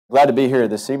Glad to be here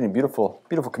this evening. Beautiful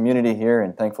community here,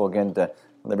 and thankful again to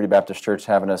Liberty Baptist Church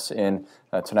having us in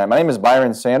tonight. My name is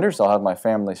Byron Sanders. I'll have my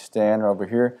family stand over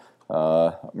here.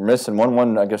 I'm missing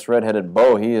one, I guess, redheaded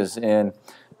Bo. He is in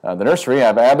the nursery. I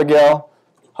have Abigail,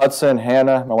 Hudson,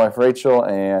 Hannah, my wife Rachel,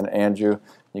 and Andrew.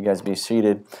 You guys be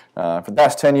seated. For the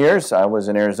past 10 years, I was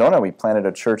in Arizona. We planted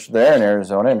a church there in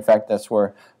Arizona. In fact, that's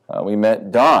where we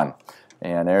met Dawn.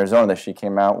 In Arizona, she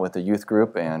came out with a youth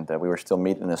group, and we were still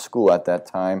meeting in a school at that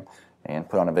time and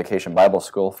put on a vacation Bible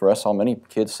school for us. All many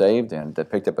kids saved, and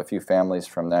picked up a few families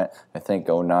from that, I think,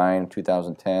 2009,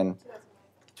 2010,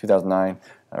 2009,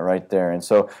 right there. And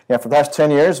so, for the past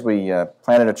 10 years, we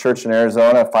planted a church in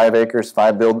Arizona, 5 acres,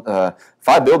 5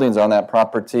 buildings on that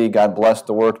property. God blessed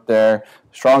the work there.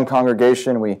 Strong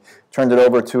congregation. We turned it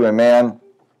over to a man.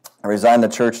 I resigned the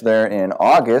church there in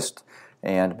August,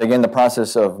 and began the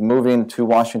process of moving to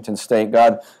Washington State.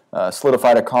 God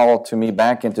solidified a call to me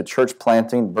back into church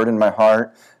planting, burdened my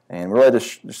heart, and really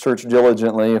to search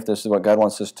diligently if this is what God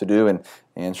wants us to do.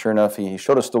 And sure enough, He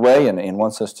showed us the way and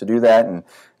wants us to do that. And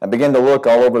I began to look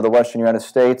all over the western United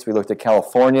States. We looked at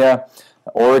California,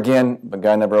 Oregon, but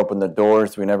God never opened the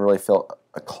doors. We never really felt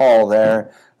a call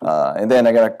there. And then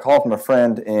I got a call from a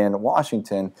friend in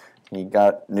Washington. He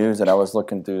got news that I was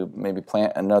looking to maybe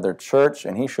plant another church,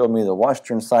 and he showed me the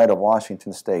western side of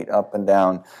Washington State, up and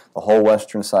down the whole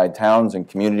western side, towns and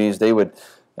communities. They would,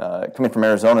 coming from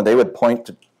Arizona, they would point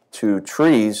to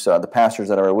trees, the pastors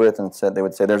that I were with, and they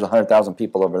would say, there's 100,000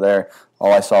 people over there.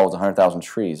 All I saw was 100,000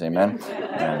 trees, amen?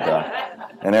 And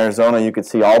in Arizona, you could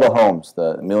see all the homes,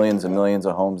 the millions and millions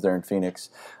of homes there in Phoenix.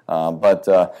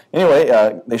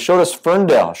 Anyway, they showed us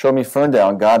Ferndale,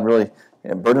 and God really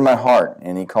burdened my heart,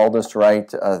 and He called us right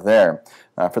there.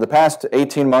 For the past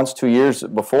 18 months, 2 years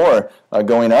before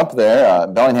going up there,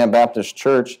 Bellingham Baptist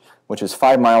Church, which is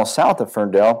 5 miles south of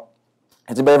Ferndale.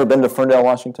 Has anybody ever been to Ferndale,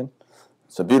 Washington?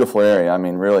 It's a beautiful area, I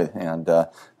mean, really, and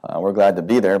we're glad to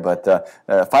be there. But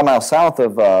 5 miles south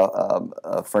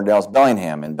of Ferndale is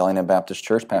Bellingham, and Bellingham Baptist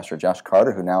Church, Pastor Josh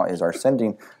Carter, who now is our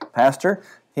sending pastor,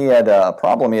 he had a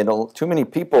problem. He had too many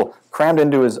people crammed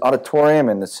into his auditorium,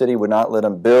 and the city would not let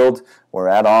him build or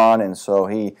add on. And so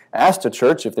he asked the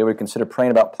church if they would consider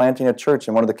praying about planting a church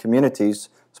in one of the communities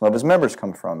some of his members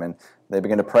come from. And they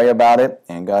began to pray about it,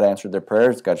 and God answered their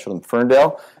prayers. God showed them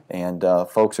Ferndale, and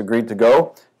folks agreed to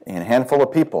go, and a handful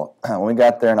of people. When we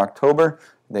got there in October,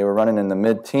 they were running in the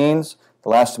mid-teens. The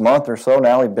last month or so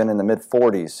now, we've been in the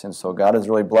mid-40s, and so God is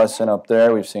really blessing up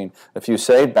there. We've seen a few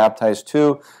saved, baptized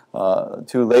two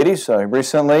ladies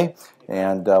recently,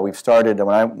 and we've started.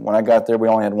 When I got there, we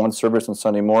only had one service on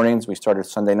Sunday mornings. We started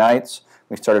Sunday nights.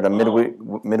 We started a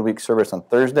midweek service on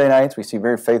Thursday nights. We see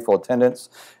very faithful attendance.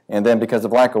 And then because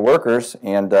of lack of workers,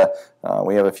 and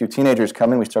we have a few teenagers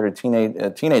coming, we started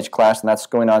a teenage class, and that's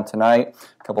going on tonight.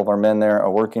 A couple of our men there are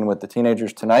working with the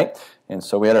teenagers tonight. And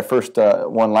so we had our first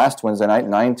one last Wednesday night,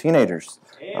 9 teenagers.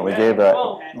 We gave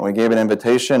an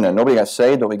invitation, and nobody got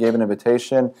saved, but we gave an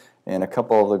invitation, and a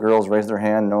couple of the girls raised their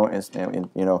hand,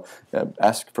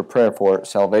 asked for prayer for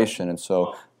salvation. And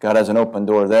so God has an open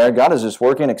door there. God is just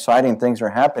working. Exciting things are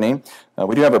happening.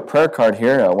 We do have a prayer card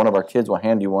here. One of our kids will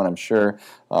hand you one, I'm sure.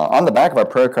 On the back of our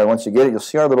prayer card, once you get it, you'll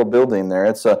see our little building there.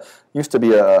 It's used to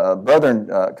be a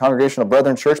Congregational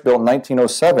Brethren Church built in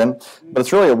 1907, but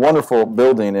it's really a wonderful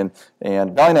building.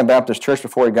 And Bellingham Baptist Church,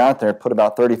 before we got there, put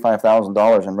about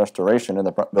 $35,000 in restoration in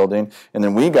the building. And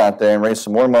then we got there and raised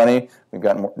some more money. We've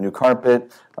got new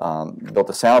carpet, built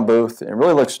a sound booth. It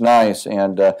really looks nice.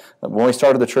 And when we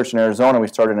started the church in Arizona, we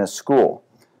started in a school.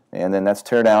 And then that's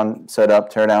tear down, set up,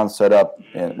 tear down, set up.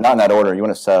 And not in that order. You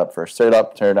want to set up first. Set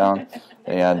up, tear down.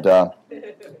 And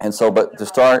so, but to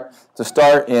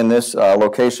start in this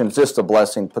location is just a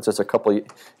blessing. Puts us a couple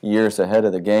years ahead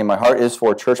of the game. My heart is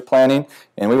for church planting,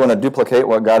 and we want to duplicate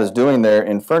what God is doing there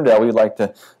in Ferndale. We'd like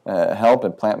to help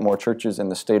and plant more churches in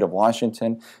the state of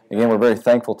Washington. Again, we're very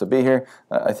thankful to be here.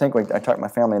 I think I talked my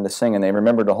family into singing. They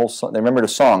remembered they remembered a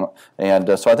song,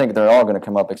 and so I think they're all going to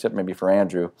come up except maybe for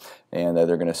Andrew, and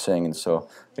they're going to sing. And so,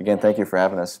 again, thank you for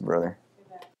having us, brother.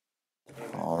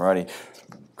 All righty.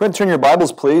 Go ahead and turn your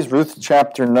Bibles, please. Ruth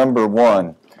chapter number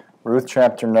 1. Ruth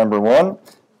chapter number 1.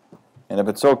 And if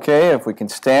it's okay, if we can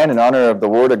stand in honor of the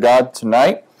Word of God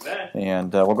tonight.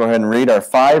 And we'll go ahead and read our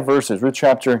 5 verses. Ruth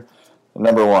chapter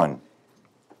number 1.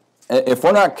 If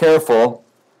we're not careful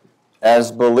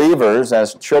as believers,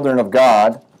 as children of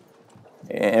God,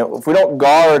 if we don't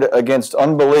guard against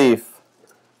unbelief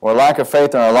or lack of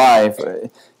faith in our life,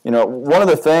 one of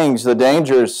the things, the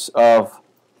dangers of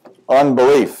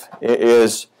unbelief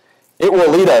is it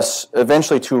will lead us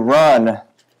eventually to run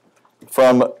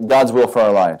from God's will for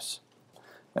our lives.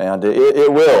 And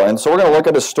it will. And so we're going to look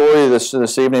at a story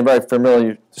this evening, a very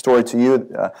familiar story to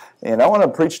you. And I want to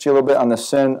preach to you a little bit on the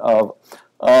sin of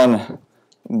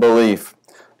unbelief.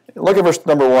 Look at verse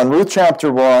number 1. Ruth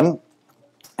chapter 1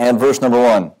 and verse number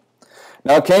 1.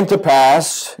 Now it came to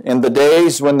pass in the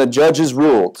days when the judges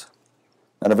ruled,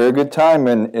 not a very good time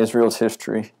in Israel's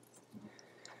history,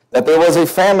 that there was a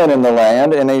famine in the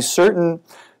land, and a certain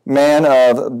man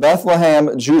of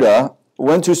Bethlehem, Judah,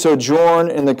 went to sojourn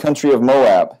in the country of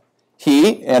Moab,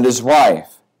 he and his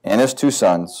wife and his 2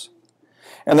 sons.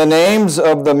 And the name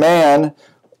of the man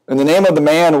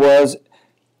was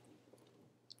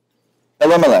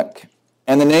Elimelech,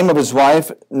 and the name of his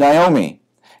wife Naomi,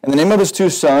 and the name of his 2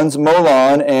 sons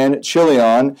Molon and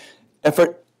Chilion,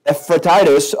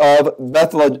 Ephrathites of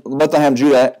Bethlehem,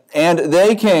 Judah, and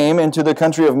they came into the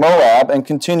country of Moab and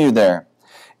continued there.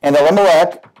 And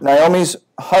Elimelech, Naomi's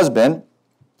husband,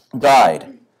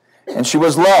 died, and she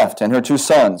was left, and her 2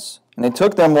 sons. And they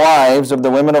took them wives of the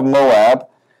women of Moab.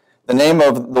 The name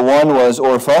of the one was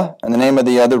Orpah, and the name of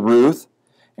the other Ruth.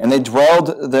 And they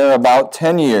dwelled there about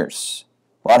 10 years.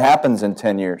 What happens in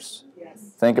 10 years? Yes.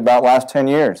 Think about last 10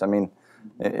 years. I mean,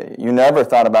 you never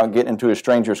thought about getting into a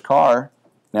stranger's car.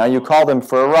 Now you call them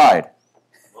for a ride.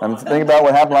 I mean, think about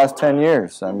what happened last 10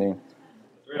 years. I mean,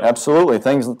 absolutely.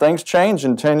 Things change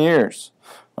in 10 years.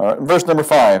 Verse number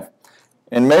 5.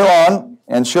 And Molon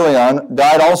and Chilion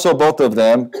died also, both of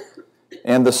them,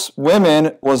 and the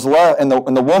woman was left, and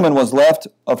the woman was left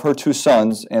of her 2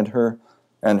 sons and her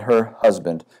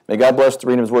husband. May God bless the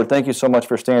reading of His Word. Thank you so much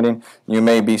for standing. You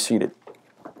may be seated.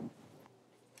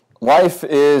 Life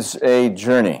is a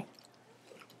journey.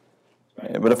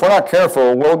 But if we're not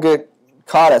careful, we'll get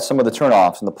caught at some of the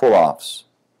turnoffs and the pull-offs.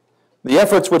 The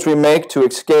efforts which we make to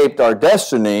escape our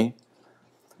destiny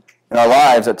in our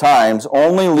lives at times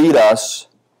only lead us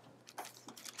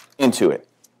into it.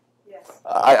 Yes.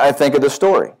 I think of the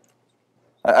story.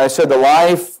 I said the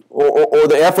life or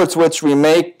the efforts which we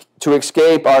make to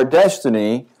escape our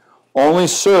destiny only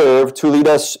serve to lead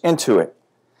us into it.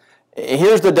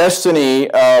 Here's the destiny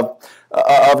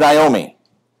of Naomi.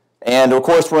 And, of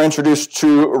course, we're introduced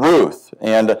to Ruth.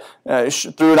 And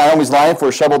through Naomi's life,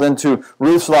 we're shoveled into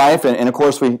Ruth's life. And of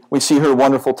course, we see her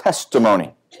wonderful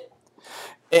testimony.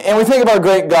 And we think of our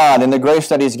great God and the grace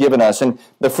that He's given us and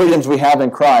the freedoms we have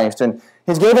in Christ. And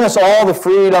He's given us all the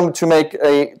freedom to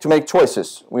make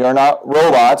choices. We are not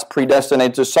robots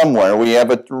predestinated to somewhere. We have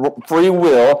a free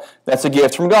will that's a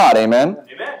gift from God. Amen?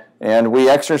 Amen. And we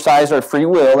exercise our free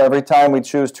will every time we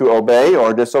choose to obey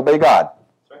or disobey God.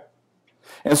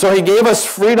 And so He gave us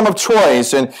freedom of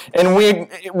choice, and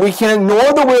we can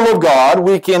ignore the will of God,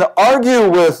 we can argue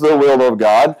with the will of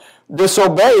God,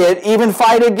 disobey it, even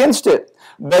fight against it.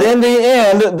 But in the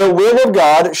end, the will of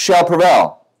God shall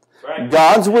prevail. Right.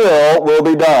 God's will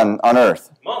be done on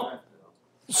earth.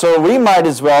 So we might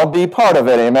as well be part of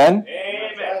it, amen? Amen.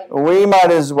 We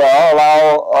might as well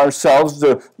allow ourselves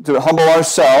to humble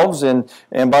ourselves. And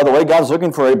by the way, God's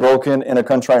looking for a broken and a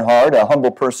contrite heart, a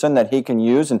humble person that He can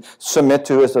use and submit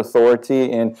to His authority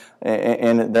in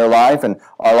their life and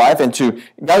our life. And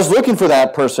God's looking for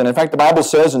that person. In fact, the Bible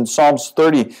says in Psalm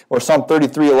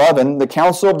 33:11, the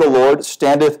counsel of the Lord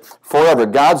standeth forever.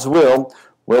 God's will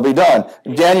be done.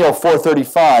 Daniel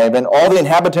 4:35, and all the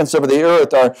inhabitants of the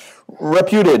earth are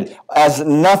reputed as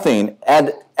nothing,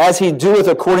 and as He doeth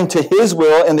according to His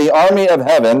will in the army of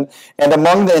heaven, and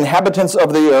among the inhabitants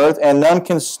of the earth, and none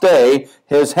can stay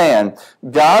His hand.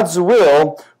 God's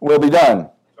will be done.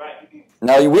 Right.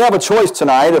 Now, we have a choice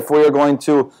tonight if we are going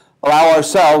to allow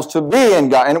ourselves to be in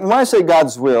God. And when I say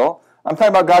God's will, I'm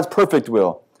talking about God's perfect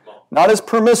will. Not His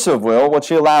permissive will, which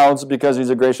He allows because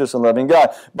He's a gracious and loving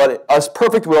God, but His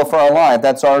perfect will for our life.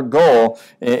 That's our goal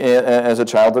as a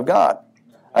child of God.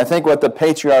 I think what the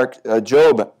patriarch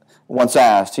Job once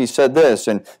asked, he said this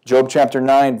in Job chapter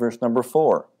 9, verse number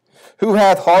 4. Who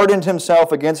hath hardened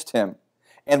himself against Him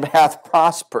and hath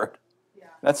prospered? Yeah.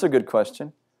 That's a good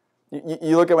question.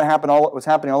 You look at what's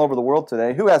happening all over the world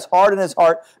today. Who has hardened his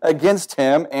heart against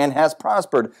Him and has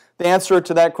prospered? The answer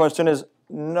to that question is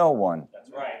no one.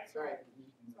 That's right.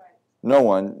 No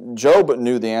one. Job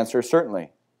knew the answer,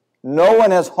 certainly. No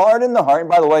one has hardened the heart. And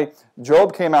by the way,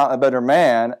 Job came out a better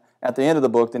man at the end of the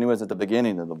book than he was at the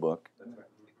beginning of the book.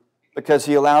 Because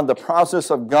he allowed the process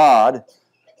of God,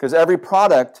 because every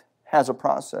product has a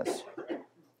process.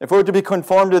 If we're to be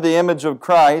conformed to the image of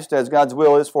Christ, as God's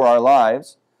will is for our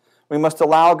lives, we must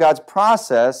allow God's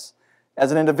process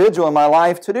as an individual in my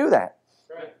life to do that.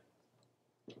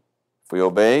 If we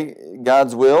obey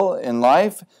God's will in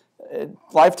life,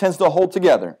 life tends to hold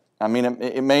together. I mean,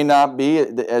 it may not be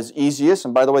as easiest,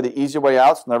 and by the way, the easy way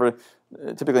out is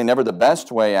typically never the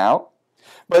best way out.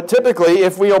 But typically,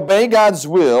 if we obey God's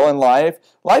will in life,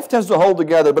 life tends to hold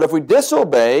together. But if we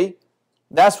disobey,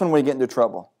 that's when we get into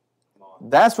trouble.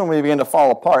 That's when we begin to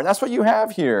fall apart. And that's what you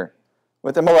have here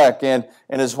with Amalek and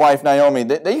his wife Naomi.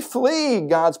 They flee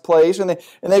God's place, and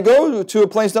they go to a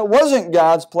place that wasn't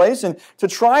God's place, and to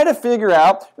try to figure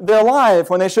out their life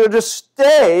when they should have just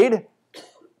stayed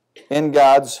in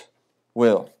God's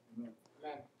will.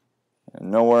 And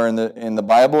nowhere in the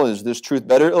Bible is this truth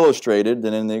better illustrated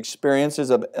than in the experiences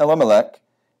of Elimelech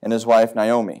and his wife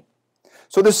Naomi.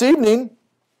 So this evening,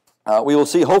 we will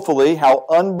see hopefully how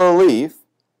unbelief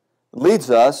leads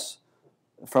us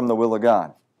from the will of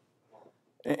God.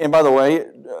 And by the way,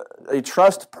 a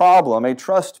trust problem,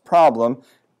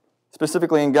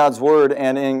 specifically in God's Word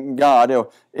and in God,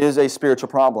 is a spiritual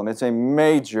problem. It's a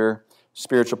major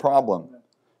spiritual problem.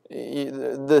 We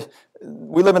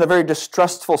live in a very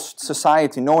distrustful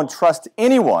society. No one trusts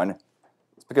anyone.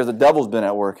 It's because the devil's been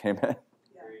at work. Amen.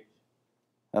 Yeah.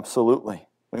 Absolutely.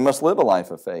 We must live a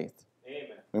life of faith.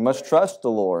 Amen. We must trust the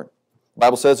Lord. The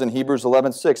Bible says in Hebrews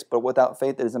 11:6, but without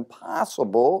faith it is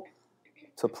impossible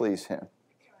to please Him.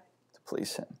 To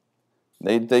please Him.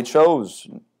 They chose.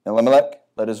 Elimelech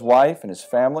led his wife and his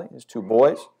family, his 2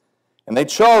 boys, and they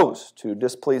chose to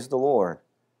displease the Lord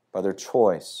by their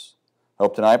choice. I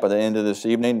hope tonight, by the end of this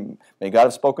evening, may God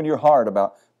have spoken to your heart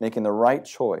about making the right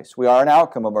choice. We are an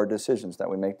outcome of our decisions that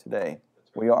we make today.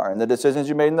 We are. And the decisions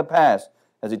you made in the past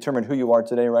has determined who you are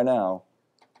today, right now.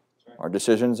 Our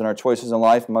decisions and our choices in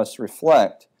life must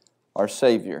reflect our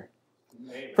Savior.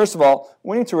 First of all,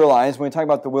 we need to realize when we talk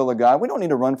about the will of God, we don't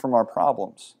need to run from our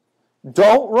problems.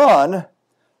 Don't run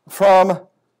from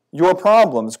your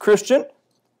problems. Christian,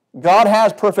 God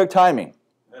has perfect timing.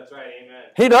 That's right, amen.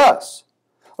 He does.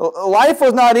 Life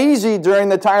was not easy during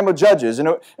the time of Judges.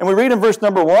 And we read in verse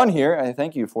number 1 here. I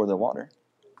thank you for the water.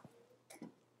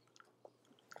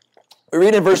 We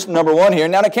read in verse number 1 here.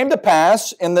 Now it came to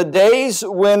pass in the days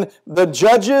when the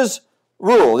judges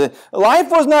ruled.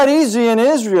 Life was not easy in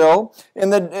Israel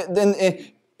in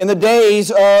the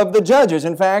days of the judges.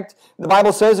 In fact, the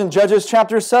Bible says in Judges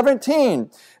chapter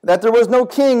 17 that there was no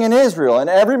king in Israel, and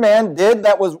every man did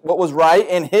what was right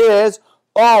in his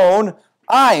own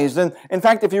eyes. And in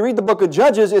fact, if you read the book of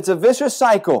Judges, it's a vicious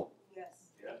cycle. Yes.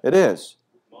 It is.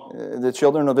 The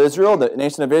children of Israel, the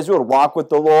nation of Israel, would walk with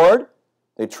the Lord.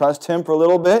 They'd trust Him for a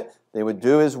little bit. They would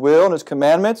do His will and His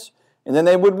commandments. And then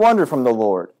they would wander from the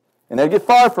Lord. And they'd get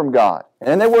far from God. And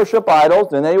then they worship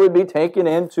idols. And they would be taken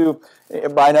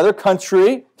by another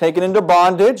country, taken into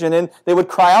bondage. And then they would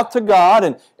cry out to God.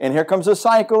 And here comes the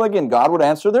cycle again. God would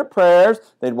answer their prayers.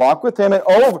 They'd walk with Him. And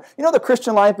over. You know, the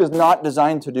Christian life is not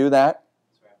designed to do that.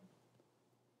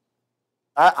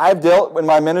 I've dealt in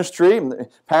my ministry,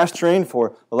 pastoring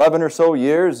for 11 or so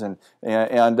years, and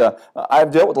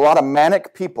I've dealt with a lot of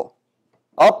manic people.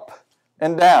 Up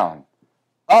and down.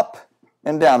 Up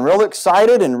and down. Real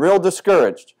excited and real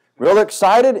discouraged. Real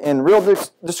excited and real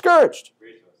discouraged.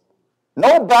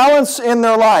 No balance in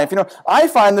their life. You know, I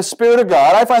find the Spirit of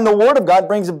God, I find the Word of God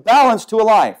brings balance to a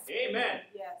life. Amen.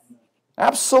 Yes.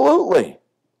 Absolutely.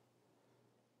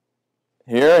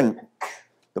 Here in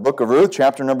the book of Ruth,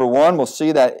 chapter number 1, we'll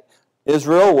see that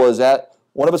Israel was at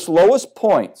one of its lowest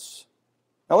points.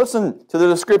 Now listen to the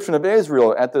description of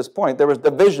Israel at this point. There was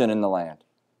division in the land.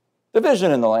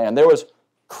 Division in the land. There was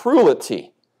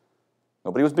cruelty.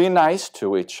 Nobody was being nice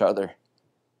to each other.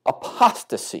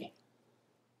 Apostasy.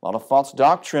 A lot of false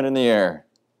doctrine in the air.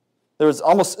 There was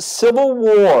almost civil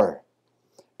war.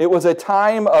 It was a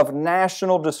time of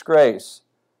national disgrace.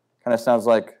 Kind of sounds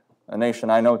like a nation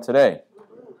I know today.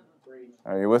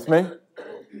 Are you with me?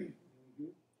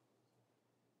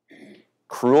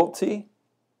 Cruelty.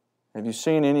 Have you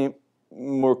seen any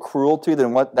more cruelty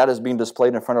than what that is being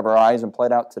displayed in front of our eyes and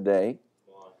played out today?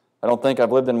 I don't think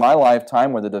I've lived in my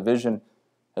lifetime where the division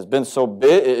has been so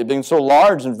big, it being so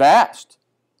large and vast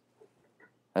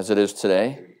as it is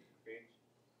today.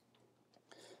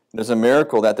 It is a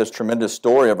miracle that this tremendous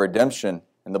story of redemption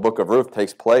in the book of Ruth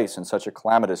takes place in such a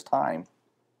calamitous time.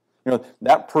 You know,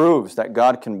 that proves that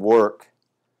God can work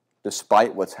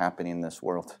despite what's happening in this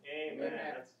world. Amen.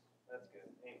 That's good.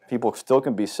 Amen. People still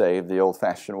can be saved the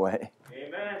old-fashioned way.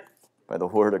 Amen. By the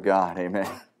Word of God. Amen.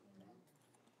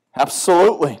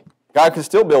 Absolutely. God can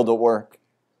still build a work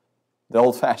the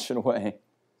old-fashioned way,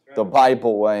 the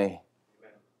Bible way.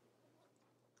 Amen.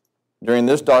 During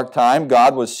this dark time,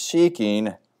 God was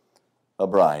seeking a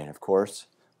bride, of course.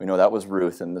 We know that was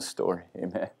Ruth in this story.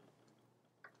 Amen.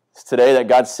 It's today that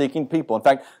God's seeking people. In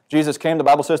fact, Jesus came, the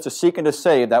Bible says, to seek and to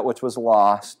save that which was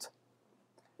lost.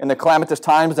 In the calamitous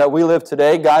times that we live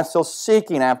today, God's still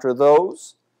seeking after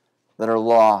those that are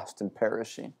lost and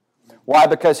perishing. Why?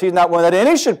 Because He's not willing that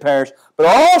any should perish, but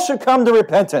all should come to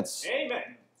repentance. Amen.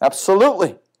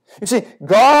 Absolutely. You see,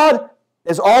 God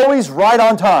is always right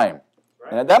on time.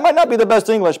 Right. And that might not be the best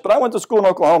English, but I went to school in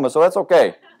Oklahoma, so that's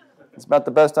okay. It's about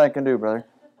the best I can do, brother.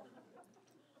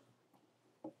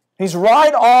 He's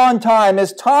right on time.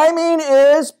 His timing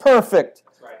is perfect.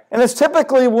 That's right. And it's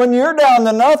typically when you're down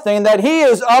to nothing that He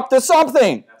is up to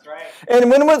something. That's right.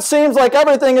 And when it seems like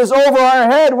everything is over our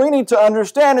head, we need to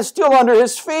understand it's still under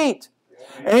His feet.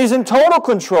 And He's in total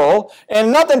control,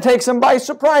 and nothing takes Him by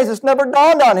surprise. It's never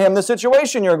dawned on Him, the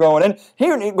situation you're going in.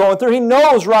 Going through, He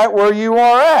knows right where you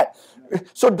are at.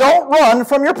 So don't run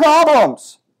from your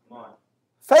problems. Come on.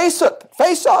 Face it.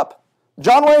 Face up.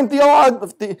 John Wayne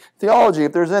theology,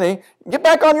 if there's any. Get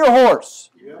back on your horse.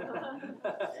 Amen.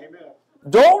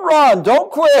 Don't run.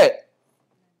 Don't quit.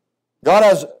 God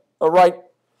has a right,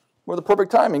 with the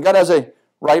perfect timing. God has a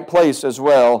right place as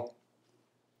well.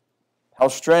 How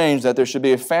strange that there should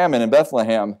be a famine in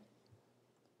Bethlehem.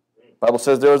 The Bible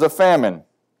says there was a famine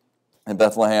in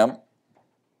Bethlehem.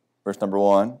 Verse number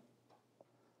 1.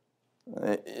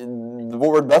 The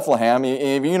word Bethlehem,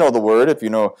 if you know the word, if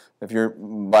you're a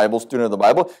Bible student of the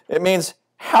Bible, it means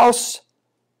house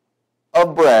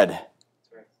of bread.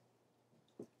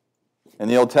 In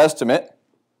the Old Testament,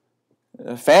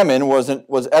 famine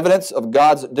was evidence of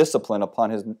God's discipline upon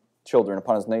His children,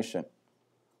 upon His nation.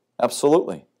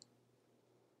 Absolutely.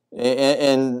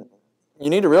 And you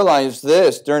need to realize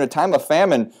this, during a time of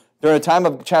famine, during a time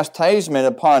of chastisement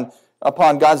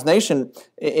upon God's nation,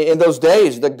 in those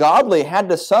days, the godly had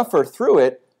to suffer through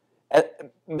it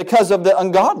because of the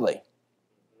ungodly.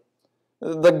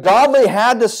 The godly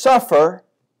had to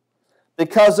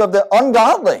because of the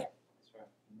ungodly.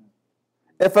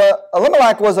 If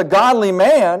Elimelech was a godly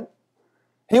man,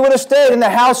 he would have stayed in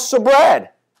the house of bread.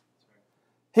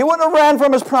 He wouldn't have ran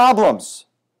from his problems.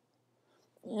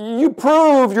 You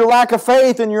prove your lack of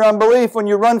faith and your unbelief when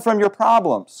you run from your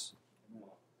problems.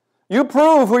 You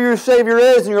prove who your Savior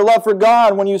is and your love for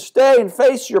God when you stay and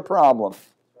face your problem.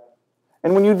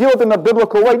 And when you deal with them in a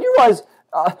biblical way, you realize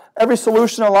every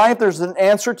solution in life there's an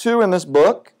answer to in this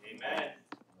book. Amen.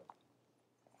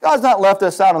 God's not left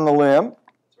us out on the limb.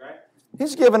 That's right.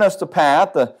 He's given us the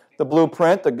path, the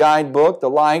blueprint, the guidebook, the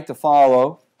light to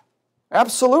follow.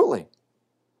 Absolutely.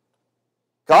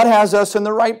 God has us in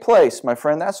the right place, my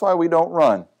friend. That's why we don't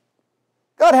run.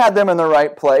 God had them in the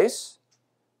right place.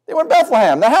 They were in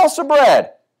Bethlehem, the house of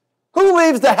bread. Who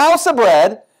leaves the house of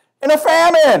bread in a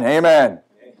famine? Amen.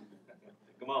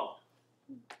 Come on.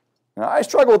 Now, I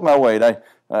struggle with my weight.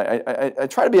 I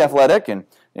try to be athletic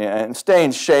and stay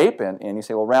in shape. And you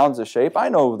say, well, round's a shape. I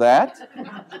know that.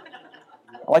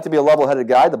 I like to be a level-headed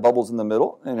guy. The bubble's in the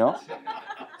middle,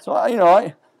 So,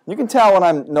 you can tell when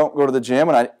I don't go to the gym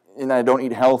and I don't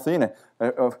eat healthy. And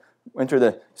I enter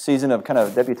the season of kind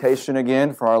of deputation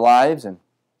again for our lives and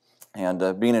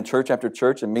being in church after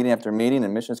church and meeting after meeting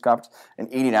and missions conference and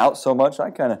eating out so much, I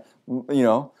kind of,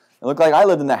 it looked like I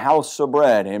lived in the house of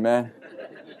bread, amen?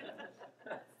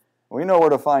 We know where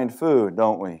to find food,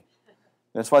 don't we?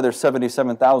 That's why there's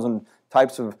 77,000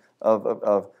 types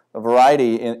of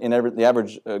variety in the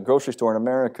average grocery store in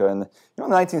America. And in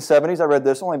the 1970s, I read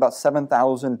this, only about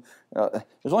 7,000,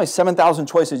 there's only 7,000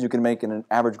 choices you can make in an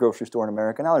average grocery store in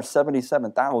America. Now there's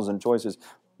 77,000 choices,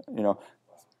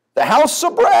 The house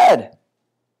of bread.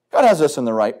 God has us in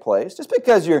the right place. Just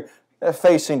because you're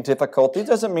facing difficulties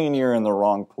doesn't mean you're in the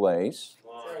wrong place.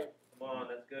 Come on,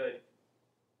 that's good.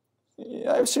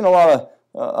 Yeah, I've seen a lot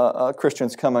of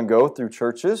Christians come and go through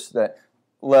churches that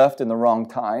left in the wrong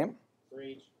time.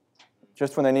 Preach.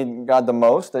 Just when they need God the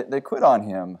most, they quit on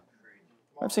Him.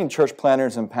 I've seen church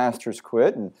planners and pastors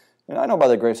quit, and I know by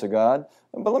the grace of God.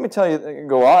 But let me tell you,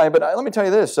 let me tell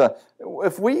you this.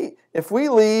 If we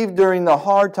leave during the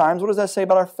hard times, what does that say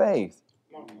about our faith?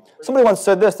 Somebody once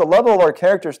said this, the level of our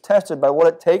character is tested by what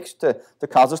it takes to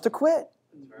cause us to quit.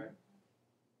 That's right.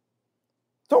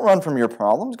 Don't run from your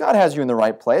problems. God has you in the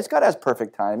right place. God has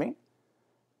perfect timing.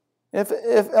 If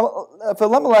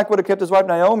Elimelech would have kept his wife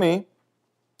Naomi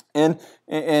in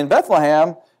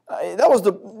Bethlehem,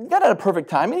 God had a perfect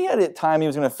time. He had a time he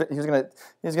was going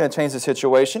to change the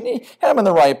situation. He had him in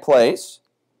the right place.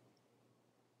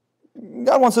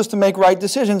 God wants us to make right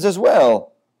decisions as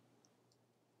well.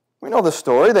 We know the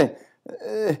story.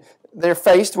 They're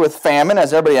faced with famine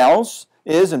as everybody else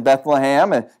is in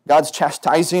Bethlehem, and God's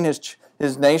chastising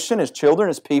His nation, His children,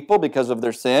 His people because of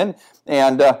their sin,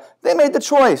 and they made the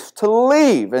choice to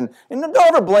leave. And don't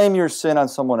ever blame your sin on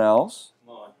someone else.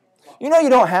 You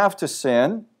don't have to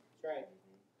sin.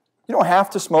 You don't have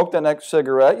to smoke that next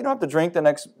cigarette. You don't have to drink the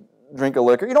next drink of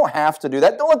liquor. You don't have to do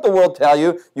that. Don't let the world tell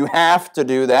you you have to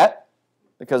do that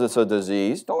because it's a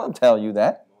disease. Don't let them tell you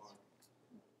that.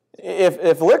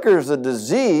 If liquor is a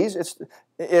disease,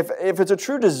 if it's a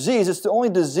true disease, it's the only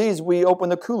disease we open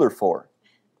the cooler for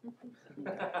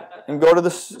and go to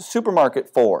the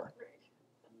supermarket for.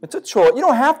 It's a choice. You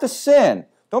don't have to sin.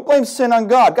 Don't blame sin on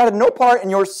God. God had no part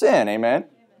in your sin. Amen.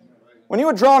 When you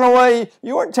were drawn away,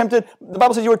 you weren't tempted. The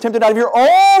Bible says you were tempted out of your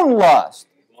own lust.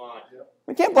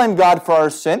 We can't blame God for our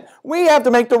sin. We have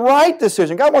to make the right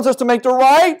decision. God wants us to make the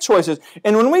right choices.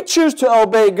 And when we choose to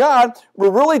obey God,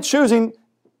 we're really choosing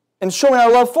and showing our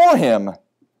love for Him. That's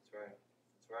right.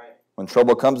 That's right. When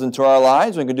trouble comes into our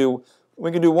lives, we can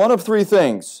do one of three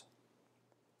things.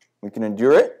 We can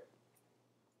endure it,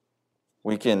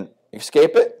 we can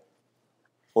escape it,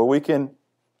 or we can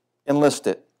enlist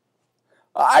it.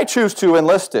 I choose to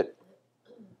enlist it.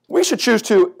 We should choose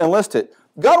to enlist it.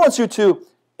 God wants you to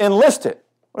enlist it.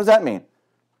 What does that mean?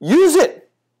 Use it.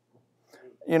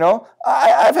 You know,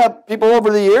 I've had people over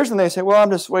the years and they say, well,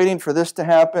 I'm just waiting for this to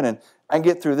happen and I can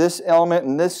get through this ailment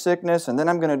and this sickness and then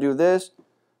I'm going to do this.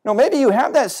 No, maybe you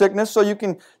have that sickness so you're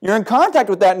in contact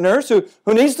with that nurse who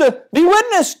needs to be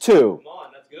witnessed to. Come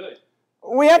on, that's good.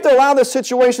 We have to allow the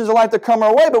situations of life to come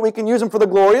our way, but we can use them for the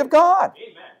glory of God.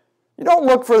 Amen. You don't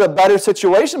look for the better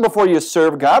situation before you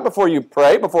serve God, before you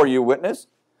pray, before you witness.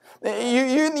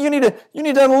 You need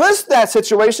to enlist that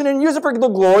situation and use it for the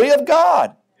glory of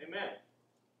God. Amen.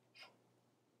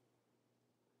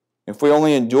 If we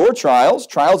only endure trials,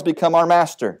 trials become our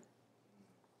master.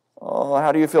 Oh,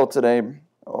 how do you feel today?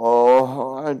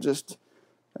 Oh,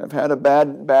 I've had a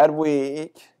bad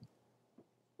week.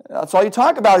 That's all you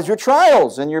talk about is your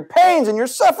trials and your pains and your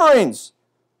sufferings.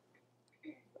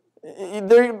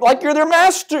 They're like you're their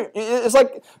master. It's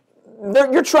like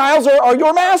your trials are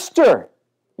your master.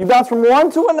 You bounce from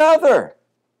one to another.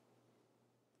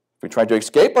 If we try to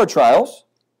escape our trials,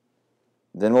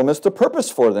 then we'll miss the purpose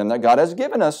for them that God has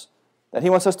given us, that He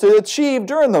wants us to achieve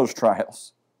during those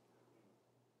trials.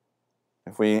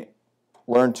 If we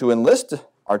learn to enlist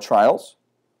our trials,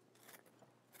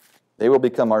 they will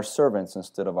become our servants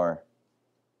instead of our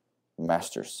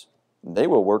masters. They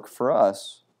will work for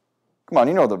us. Come on,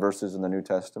 you know the verses in the New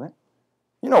Testament.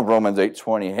 You know Romans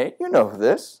 8:28. You know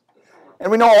this.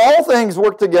 And we know all things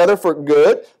work together for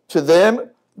good to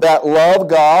them that love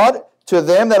God, to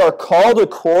them that are called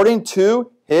according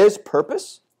to His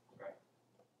purpose.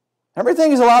 Everything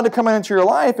He's allowed to come into your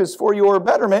life is for your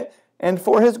betterment and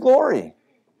for His glory.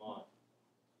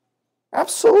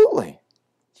 Absolutely.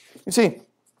 You see,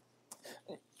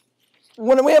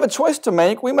 when we have a choice to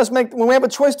make, when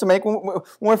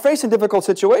we're facing difficult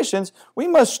situations, we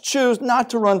must choose not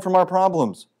to run from our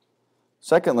problems.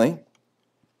 Secondly,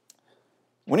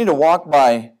 we need to walk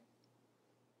by,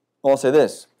 well, I'll say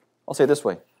it this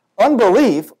way.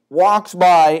 Unbelief walks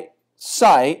by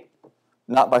sight,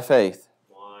 not by faith.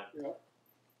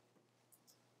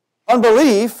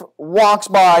 Unbelief walks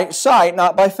by sight,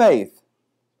 not by faith.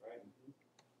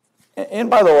 And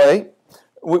by the way,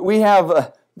 we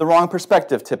have the wrong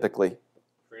perspective typically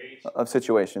of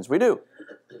situations. We do.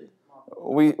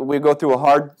 We go through a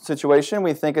hard situation,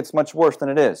 we think it's much worse than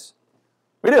it is.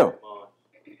 We do.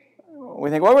 We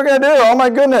think, what are we going to do? Oh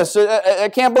my goodness, I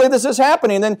can't believe this is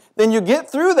happening. Then you get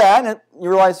through that and you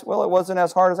realize, well, it wasn't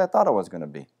as hard as I thought it was going to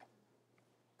be.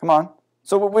 Come on.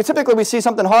 So we typically see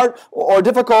something hard or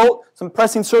difficult, some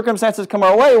pressing circumstances come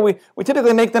our way, we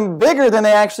typically make them bigger than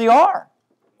they actually are.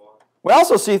 We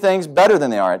also see things better than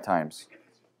they are at times.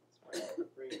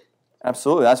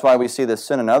 Absolutely. That's why we see the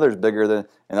sin in others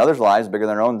in others' lives bigger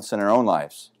than our own sin in our own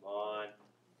lives.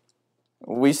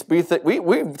 We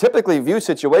typically view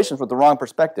situations with the wrong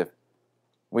perspective.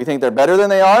 We think they're better than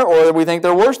they are, or we think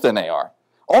they're worse than they are.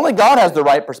 Only God has the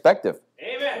right perspective.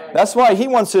 Amen. That's why He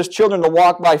wants His children to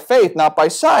walk by faith, not by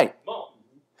sight.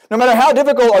 No matter how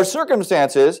difficult our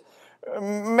circumstances,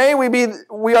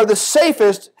 we are the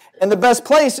safest and the best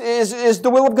place is the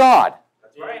will of God.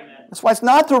 That's right. That's why it's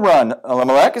not to run,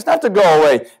 Elimelech. It's not to go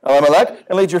away, Elimelech,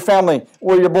 and lead your family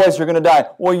where your boys are going to die,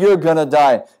 or you're going to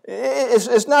die.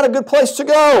 It's not a good place to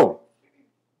go.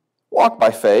 Walk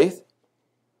by faith.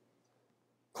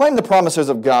 Claim the promises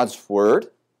of God's Word.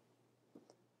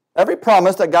 Every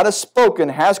promise that God has spoken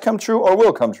has come true or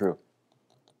will come true.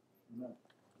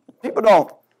 People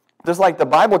don't dislike the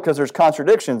Bible because there's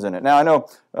contradictions in it. Now, I know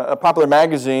a popular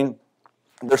magazine,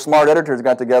 their smart editors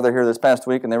got together here this past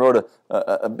week and they wrote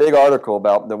a big article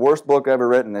about the worst book ever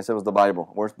written. They said it was the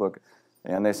Bible, worst book.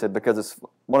 And they said because it's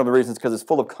one of the reasons because it's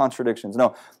full of contradictions.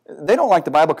 No, they don't like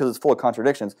the Bible because it's full of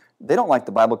contradictions. They don't like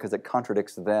the Bible because it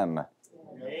contradicts them.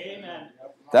 Amen.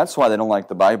 That's why they don't like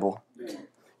the Bible.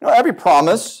 You know, every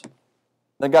promise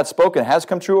that God's spoken has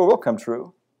come true or will come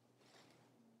true.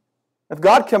 If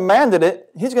God commanded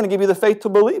it, He's going to give you the faith to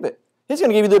believe it. He's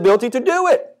going to give you the ability to do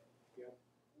it.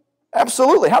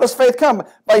 Absolutely. How does faith come?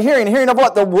 By hearing. Hearing of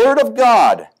what? The Word of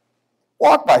God.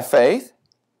 Walk by faith.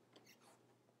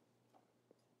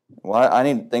 Well, I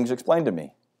need things explained to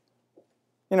me.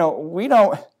 You know,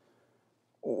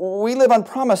 we live on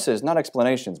promises, not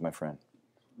explanations, my friend.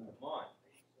 Come on.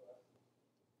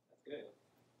 That's good.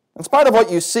 In spite of what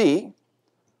you see,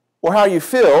 or how you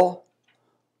feel,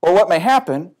 or what may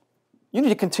happen, you need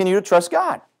to continue to trust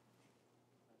God.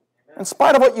 In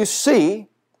spite of what you see,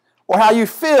 or how you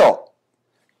feel.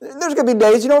 There's going to be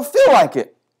days you don't feel like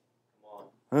it.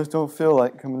 I just don't feel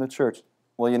like coming to church.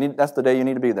 Well, that's the day you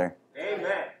need to be there.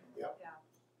 Amen.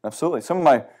 Absolutely. Some of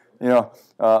my, I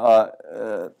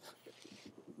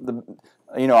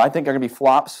think are going to be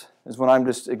flops is when I'm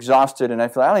just exhausted and I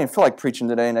don't even feel like preaching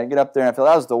today, and I get up there and I feel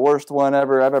that was the worst one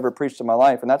I've ever preached in my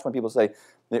life, and that's when people say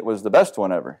it was the best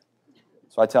one ever.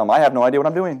 So I tell them I have no idea what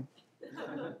I'm doing.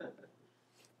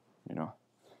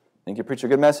 Think you preach a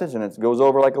good message and it goes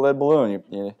over like a lead balloon.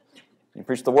 You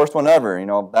preach the worst one ever.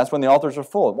 That's when the altars are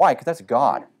full. Why? Because that's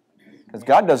God. Because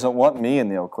God doesn't want me in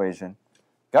the equation.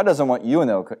 God doesn't want you in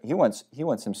the equation. He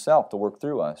wants Himself to work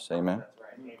through us. Amen. That's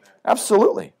right. Amen.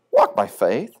 Absolutely. Walk by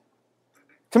faith.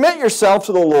 Commit yourself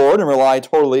to the Lord and rely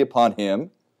totally upon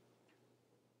Him.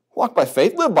 Walk by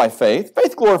faith. Live by faith.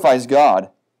 Faith glorifies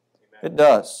God. Amen. It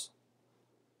does.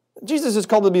 Jesus is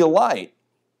called to be a light.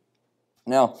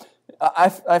 Now,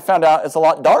 I found out it's a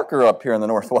lot darker up here in the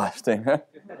Northwest. And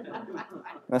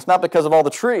it's not because of all the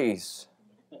trees.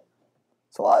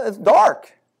 It's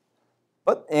dark.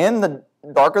 But in the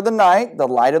dark of the night, the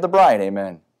light of the bright.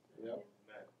 Amen. Yep.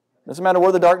 Doesn't matter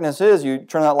where the darkness is, you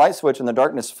turn that light switch and the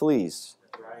darkness flees.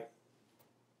 That's right.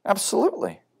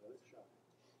 Absolutely.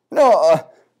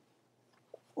 Living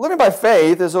by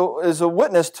faith is a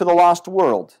witness to the lost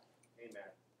world.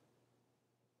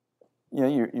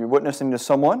 Amen. You're witnessing to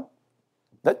someone.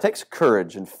 That takes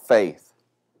courage and faith.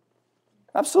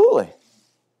 Absolutely.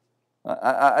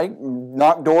 I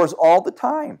knock doors all the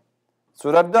time. That's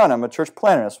what I've done. I'm a church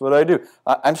planner. That's what I do.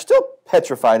 I'm still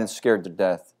petrified and scared to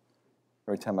death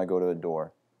every time I go to a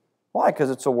door. Why? Because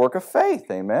it's a work of faith.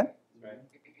 Amen. Right.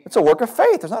 It's a work of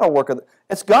faith. It's not a work of...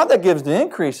 It's God that gives the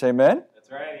increase. Amen. That's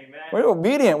right. Amen. We're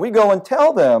obedient. We go and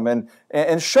tell them and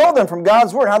show them from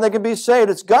God's Word how they can be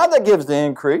saved. It's God that gives the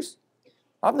increase.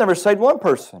 I've never saved one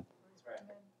person.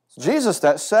 It's Jesus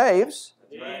that saves.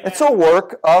 Amen. It's a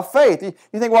work of faith. You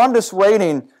think, well, I'm just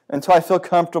waiting until I feel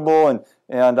comfortable and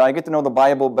I get to know the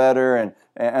Bible better and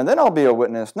then I'll be a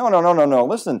witness. No.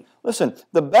 Listen.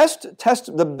 The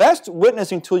best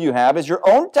witnessing tool you have is your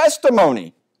own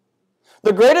testimony.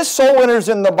 The greatest soul winners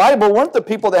in the Bible weren't the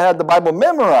people that had the Bible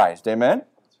memorized. Amen?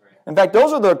 That's right. In fact,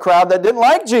 those are the crowd that didn't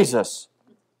like Jesus.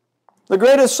 The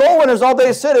greatest soul winners, all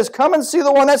they said is, come and see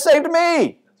the one that saved me.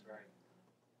 That's right.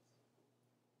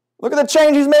 Look at the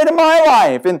change He's made in my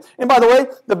life. And by the way,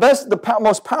 the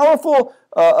most powerful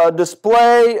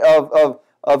display of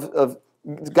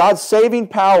God's saving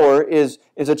power is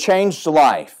a changed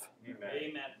life.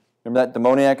 Amen. Remember that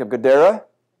demoniac of Gadara?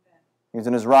 He's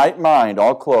in his right mind,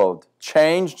 all clothed.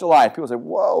 Changed life. People say,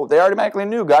 whoa, they automatically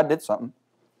knew God did something.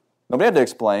 Nobody had to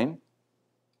explain.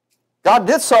 God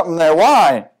did something there.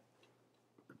 Why?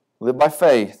 Live by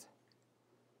faith.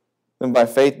 Living by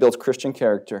faith builds Christian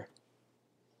character.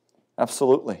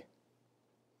 Absolutely.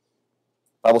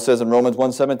 The Bible says in Romans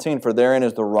 1:17, for therein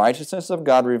is the righteousness of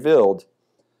God revealed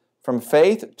from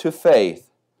faith to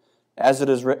faith, as it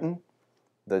is written,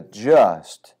 the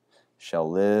just shall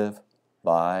live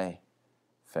by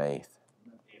faith.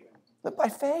 Live by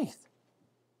faith.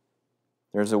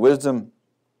 There's a wisdom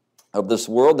of this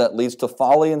world that leads to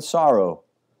folly and sorrow.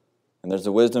 And there's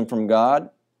a wisdom from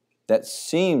God that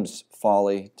seems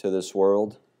folly to this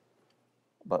world,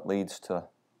 but leads to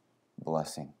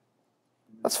blessing.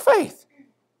 That's faith.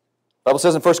 The Bible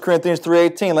says in 1 Corinthians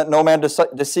 3:18, let no man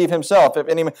deceive himself. If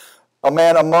a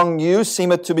man among you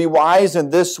seemeth to be wise in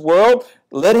this world,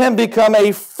 let him become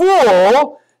a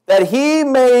fool that he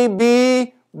may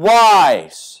be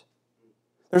wise.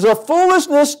 There's a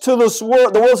foolishness to this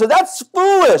world. The world says, that's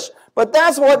foolish, but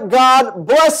that's what God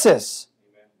blesses.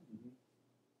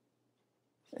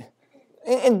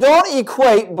 And don't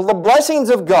equate the blessings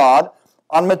of God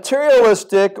on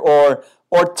materialistic or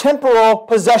temporal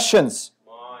possessions.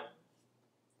 Come on.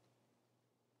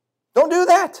 Don't do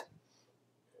that.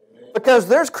 Because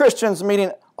there's Christians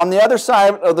meeting on the other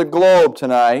side of the globe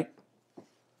tonight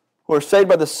who are saved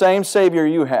by the same Savior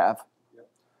you have,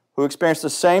 who experience the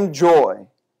same joy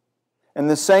and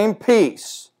the same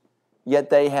peace, yet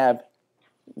they have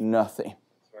nothing.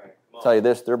 That's right. I'll tell you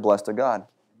this, they're blessed of God.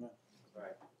 That's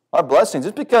right. Our blessings,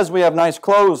 just because we have nice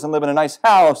clothes and live in a nice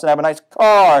house and have a nice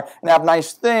car and have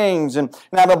nice things and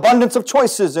have abundance of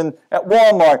choices at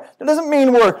Walmart, that doesn't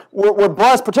mean we're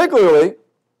blessed particularly.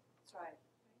 That's right.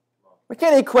 We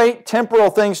can't equate temporal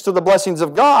things to the blessings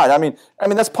of God. I mean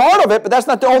that's part of it, but that's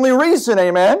not the only reason,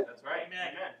 amen? That's right.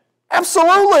 Amen.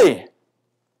 Absolutely.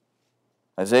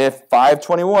 Isaiah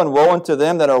 5:21, woe unto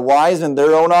them that are wise in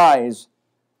their own eyes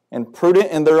and prudent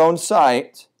in their own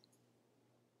sight.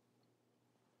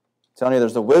 I'm telling you,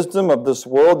 there's the wisdom of this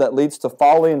world that leads to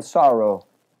folly and sorrow.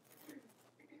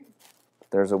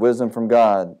 There's a wisdom from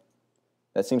God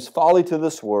that seems folly to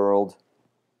this world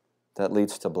that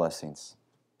leads to blessings.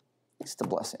 Leads to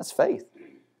blessing. That's faith.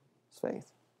 It's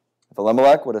faith. If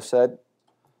Elimelech would have said,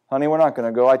 honey, we're not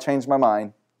going to go. I changed my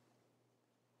mind.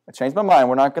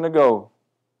 We're not going to go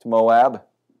to Moab,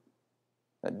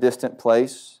 that distant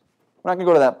place. We're not going to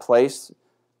go to that place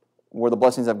where the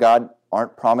blessings of God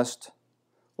aren't promised.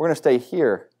 We're going to stay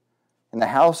here in the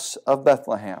house of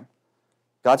Bethlehem.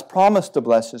 God's promised to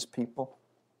bless His people.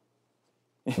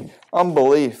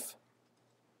 Unbelief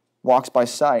walks by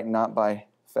sight, not by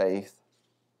faith.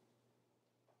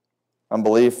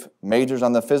 Unbelief majors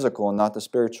on the physical and not the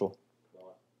spiritual.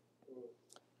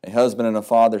 A husband and a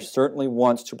father certainly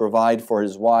wants to provide for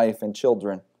his wife and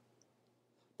children,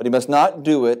 but he must not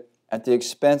do it at the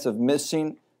expense of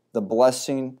missing the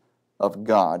blessing of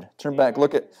God. Turn back,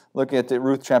 look at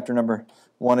Ruth chapter number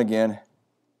 1 again.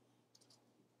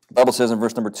 The Bible says in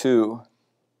verse number 2,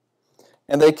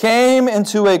 and they came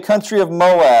into a country of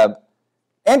Moab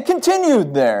and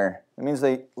continued there. It means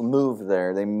they moved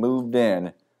there. They moved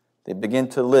in. They began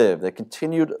to live. They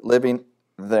continued living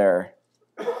there.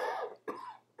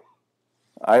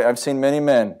 I've seen many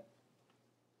men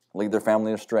lead their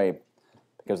family astray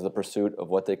because of the pursuit of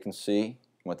what they can see and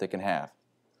what they can have.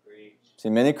 See,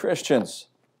 many Christians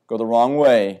go the wrong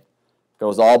way. It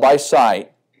goes all by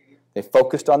sight. They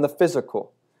focused on the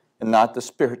physical and not the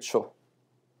spiritual.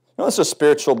 You know, it's a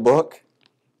spiritual book.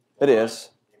 It is.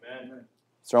 Amen.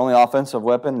 It's our only offensive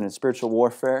weapon in spiritual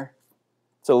warfare.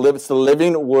 It's the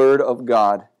living Word of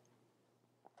God.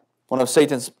 One of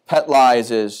Satan's pet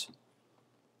lies is,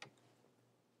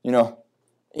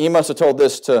 he must have told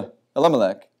this to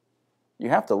Elimelech. You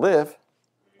have to live.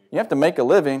 You have to make a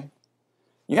living.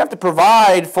 You have to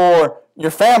provide for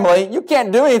your family. You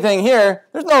can't do anything here.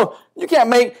 You can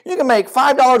make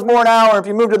 $5 more an hour if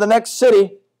you move to the next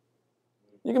city.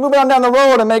 You can move on down the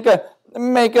road and make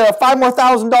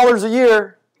 $5,000 more a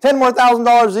year, $10,000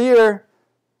 more a year.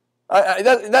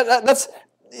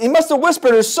 He must have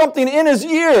whispered there's something in his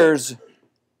ears.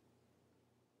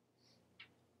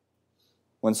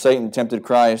 When Satan tempted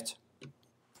Christ,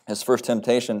 his first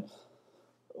temptation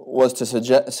was to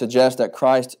suggest that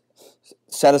Christ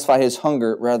satisfy his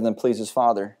hunger rather than please his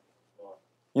Father.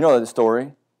 You know the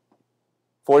story.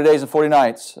 40 days and 40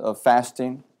 nights of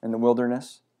fasting in the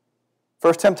wilderness.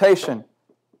 First temptation,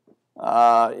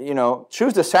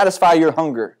 choose to satisfy your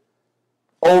hunger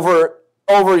over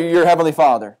your Heavenly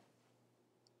Father.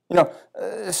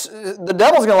 The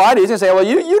devil's going to lie to you. He's going to say, well,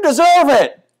 you deserve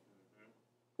it.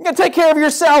 You got to take care of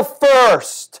yourself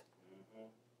first.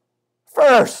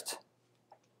 First.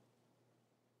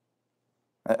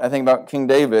 I think about King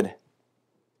David.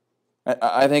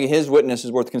 I think his witness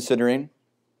is worth considering.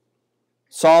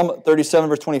 Psalm 37,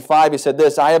 verse 25, he said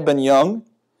this, I have been young,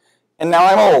 and now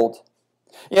I'm old.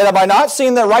 Yet have I not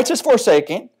seen the righteous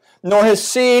forsaken, nor his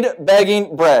seed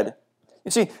begging bread.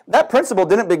 You see, that principle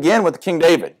didn't begin with King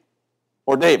David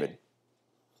or David.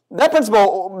 That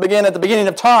principle began at the beginning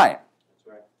of time.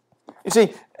 You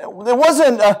see, God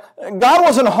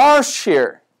wasn't harsh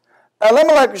here.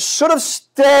 Elimelech should have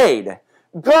stayed.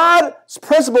 God's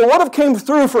principle would have came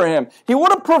through for him. He would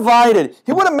have provided.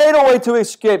 He would have made a way to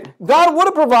escape. God would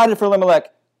have provided for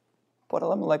Elimelech. But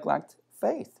Elimelech lacked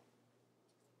faith.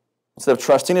 Instead of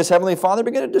trusting his Heavenly Father,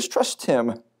 began to distrust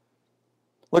Him.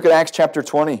 Look at Acts chapter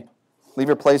 20. Leave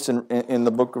your place in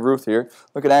the book of Ruth here.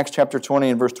 Look at Acts chapter 20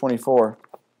 and verse 24.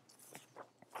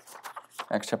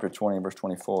 Acts chapter 20 and verse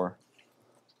 24.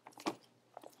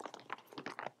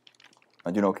 Are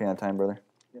you doing okay on time, brother?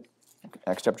 Yes.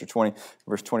 Acts chapter 20,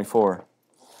 verse 24.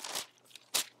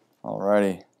 All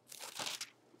righty. It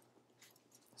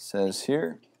says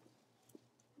here.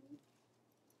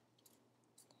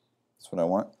 That's what I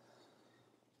want.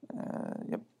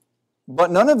 Yep. But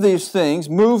none of these things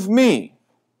move me.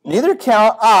 Neither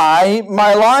count I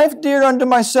my life dear unto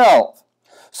myself,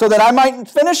 so that I might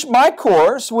finish my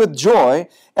course with joy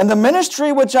and the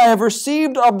ministry which I have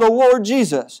received of the Lord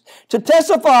Jesus, to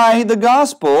testify the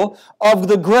gospel of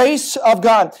the grace of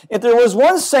God. If there was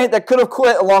one saint that could have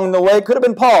quit along the way, it could have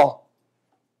been Paul.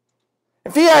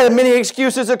 If he had many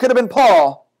excuses, it could have been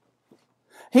Paul.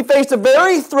 He faced a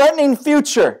very threatening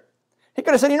future. He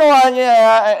could have said, you know what,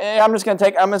 yeah, I'm just going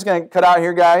to cut out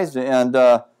here, guys, and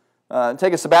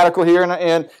take a sabbatical here.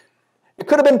 And it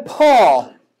could have been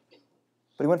Paul,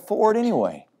 but he went forward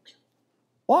anyway.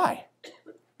 Why?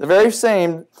 The very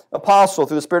same apostle,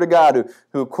 through the Spirit of God,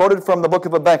 who quoted from the book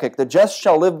of Habakkuk, the just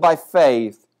shall live by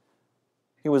faith.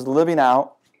 He was living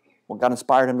out what God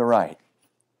inspired him to write.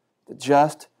 The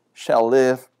just shall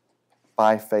live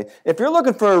by faith. If you're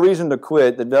looking for a reason to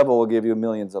quit, the devil will give you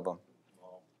millions of them.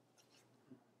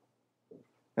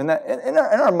 And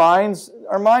our minds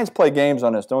play games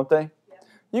on us, don't they? Yeah.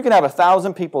 You can have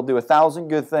 1,000 people do 1,000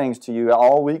 good things to you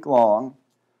all week long,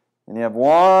 and you have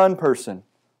one person,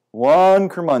 one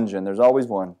curmudgeon. There's always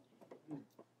one.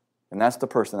 And that's the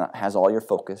person that has all your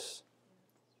focus.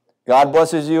 God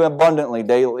blesses you abundantly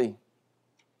daily.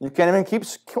 You can't even keep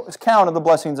count of the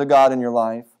blessings of God in your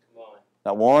life.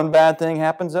 Not one bad thing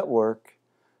happens at work.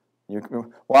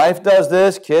 Your wife does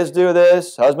this, kids do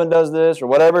this, husband does this, or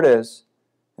whatever it is.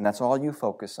 And that's all you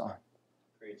focus on.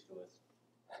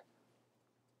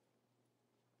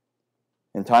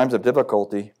 In times of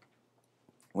difficulty,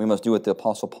 we must do what the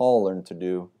Apostle Paul learned to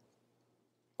do.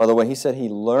 By the way, he said he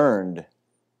learned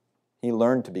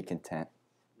to be content.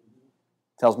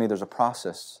 Tells me there's a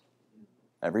process.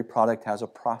 Every product has a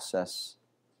process.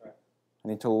 I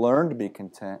need to learn to be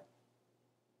content.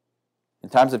 In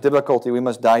times of difficulty, we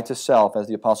must die to self, as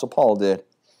the Apostle Paul did,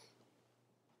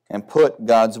 and put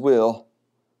God's will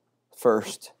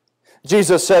first.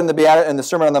 Jesus said in the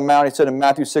Sermon on the Mount, he said in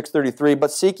Matthew 6:33,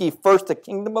 but seek ye first the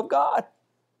kingdom of God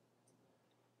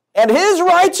and His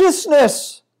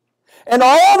righteousness, and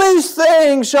all these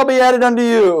things shall be added unto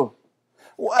you.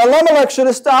 Elimelech should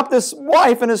have stopped his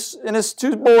wife and his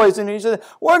two boys, and he said,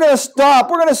 we're going to stop,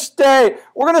 we're going to stay,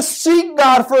 we're going to seek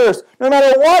God first. No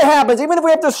matter what happens, even if we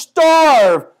have to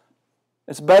starve,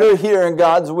 it's better here in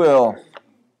God's will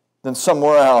than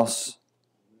somewhere else.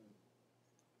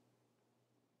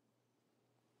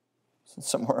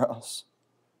 Somewhere else.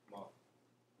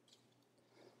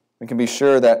 We can be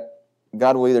sure that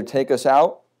God will either take us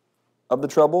out of the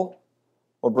trouble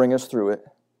or bring us through it,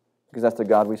 because that's the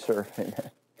God we serve.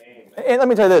 Amen. And let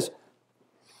me tell you this.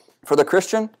 For the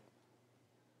Christian,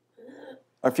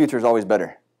 our future is always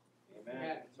better.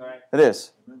 Amen. That's right. It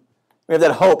is. We have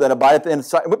that hope that abideth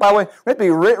inside. By the way, we have to be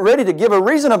ready to give a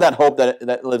reason of that hope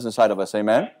that lives inside of us.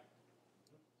 Amen.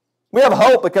 We have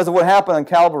hope because of what happened on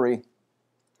Calvary.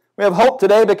 We have hope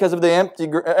today because of the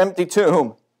empty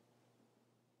tomb.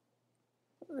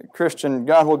 Christian,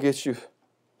 God will get you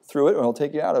through it, or He'll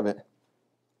take you out of it.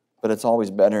 But it's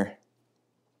always better.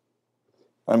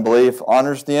 Unbelief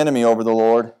honors the enemy over the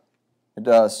Lord. It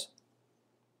does.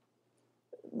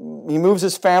 He moves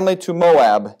his family to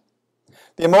Moab.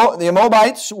 The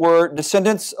Moabites were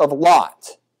descendants of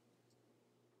Lot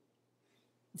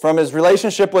from his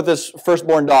relationship with his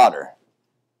firstborn daughter.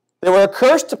 They were a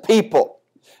cursed people.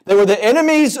 They were the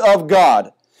enemies of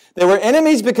God. They were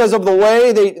enemies because of the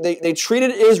way they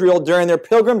treated Israel during their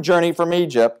pilgrim journey from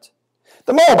Egypt.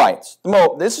 The Moabites,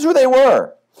 this is who they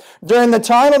were. During the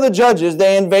time of the judges,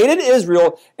 they invaded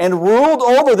Israel and ruled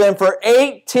over them for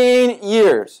 18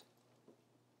 years.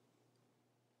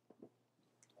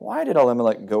 Why did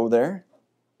Elimelech go there?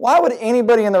 Why would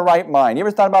anybody in the right mind? You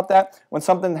ever thought about that? When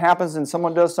something happens and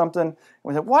someone does something,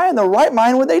 we say, why in the right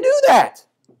mind would they do that?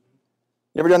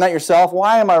 You ever done that yourself?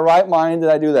 Why in my right mind did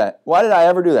I do that? Why did I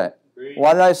ever do that?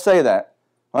 Why did I say that?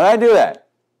 Why did I do that?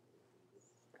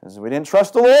 Because we didn't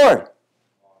trust the Lord.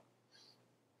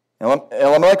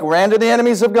 Elimelech ran to the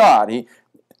enemies of God.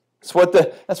 That's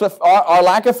what our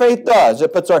lack of faith does.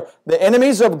 It puts the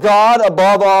enemies of God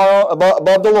above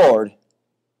the Lord.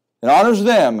 It honors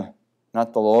them,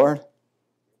 not the Lord.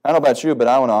 I don't know about you, but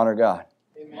I want to honor God.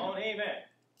 Amen. Amen.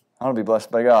 I want to be blessed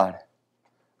by God.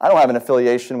 I don't have an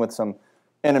affiliation with some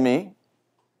enemy.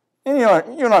 And you know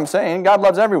what I'm saying? God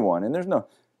loves everyone, and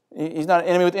He's not an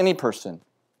enemy with any person.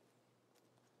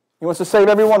 He wants to save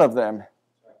every one of them.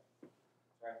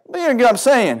 But you know what I'm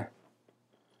saying?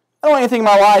 I don't want anything in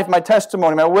my life, my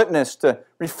testimony, my witness to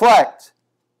reflect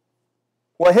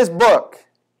what His book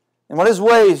and what His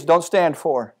ways don't stand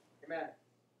for. Amen.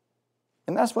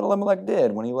 And that's what Elimelech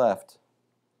did when he left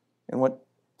and went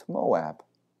to Moab,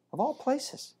 of all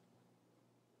places.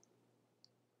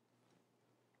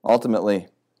 Ultimately,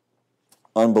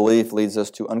 unbelief leads us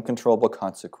to uncontrollable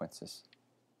consequences.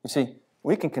 You see,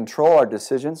 we can control our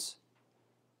decisions.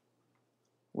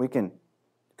 We can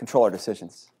control our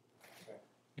decisions.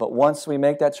 But once we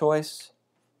make that choice,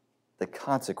 the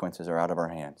consequences are out of our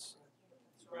hands.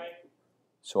 That's right.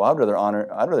 So I'd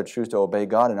rather choose to obey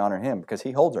God and honor Him because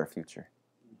He holds our future.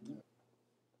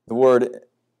 The word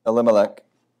Elimelech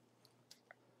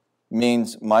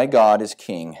means my God is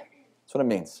king. That's what it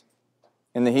means.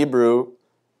 In the Hebrew,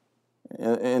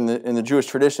 in the Jewish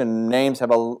tradition, names have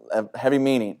a heavy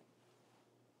meaning.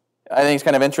 I think it's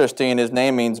kind of interesting. His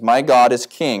name means my God is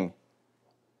king.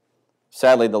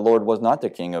 Sadly, the Lord was not the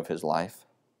king of his life,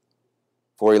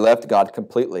 for he left God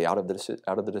completely out of the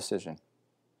decision.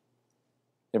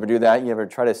 You ever do that? You ever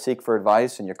try to seek for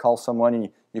advice and you call someone and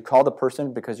you call the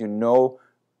person because you know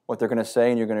what they're going to say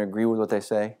and you're going to agree with what they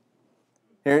say?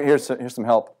 Here's some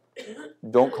help.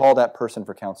 Don't call that person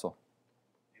for counsel.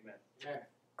 Amen.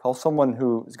 Call someone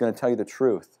who is going to tell you the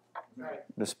truth,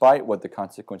 despite what the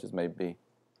consequences may be.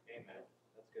 Amen.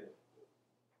 That's good.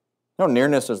 No,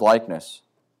 nearness is likeness.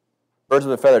 Birds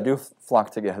of a feather do flock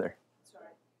together. That's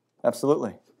right.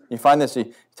 Absolutely. You find this,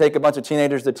 you take a bunch of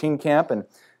teenagers to teen camp, and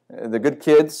the good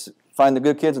kids find the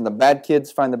good kids, and the bad kids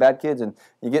find the bad kids, and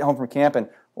you get home from camp, and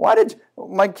why did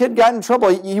my kid got in trouble?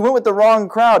 He went with the wrong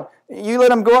crowd. You let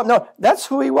him go up. No, that's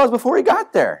who he was before he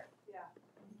got there. Yeah.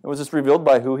 It was just revealed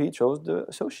by who he chose to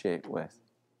associate with.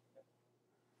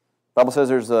 The Bible says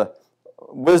there's a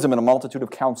wisdom in a multitude of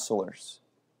counselors.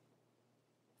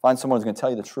 Find someone who's going to tell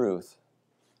you the truth.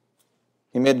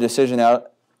 He made a decision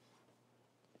out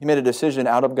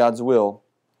of God's will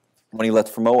when he left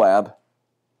for Moab.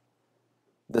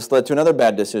 This led to another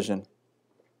bad decision.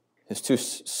 His two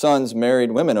sons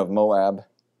married women of Moab.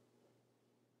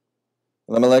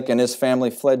 Elimelech and his family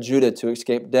fled Judah to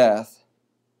escape death,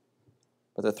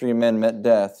 but the three men met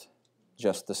death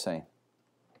just the same.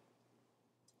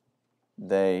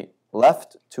 They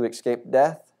left to escape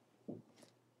death,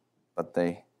 but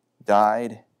they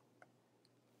died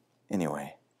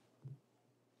anyway.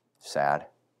 Sad.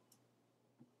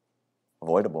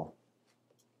 Avoidable.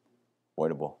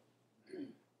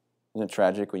 Isn't it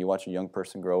tragic when you watch a young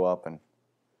person grow up and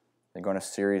they go on a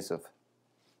series of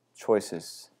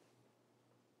choices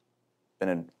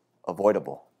been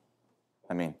avoidable?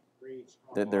 I mean,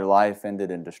 their life ended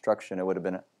in destruction. It would have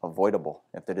been avoidable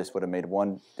if they just would have made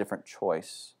one different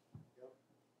choice.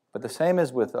 But the same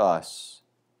is with us.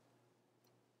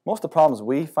 Most of the problems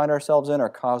we find ourselves in are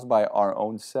caused by our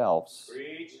own selves.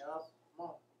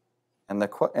 And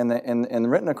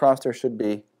written across there should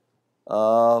be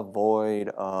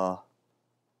avoidable.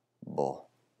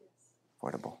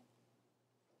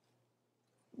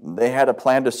 They had a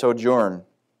plan to sojourn,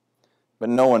 but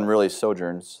no one really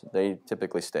sojourns. They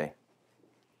typically stay.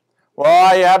 Well,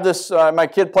 I have this, my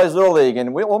kid plays Little League,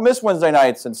 and we'll miss Wednesday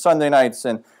nights and Sunday nights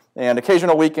and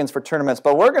occasional weekends for tournaments,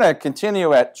 but we're going to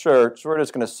continue at church. We're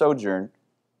just going to sojourn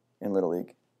in Little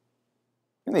League.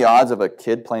 You know the odds of a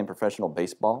kid playing professional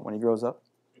baseball when he grows up?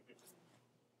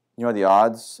 You know the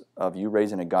odds of you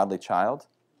raising a godly child?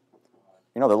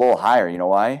 You know, they're a little higher. You know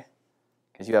why?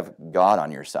 Because you have God on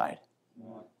your side.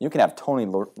 You can have Tony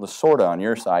Lasorda on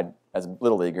your side as a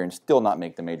Little Leaguer and still not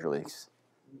make the major leagues.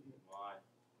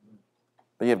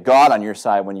 But you have God on your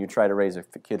side when you try to raise a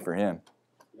kid for Him.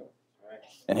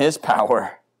 And His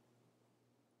power.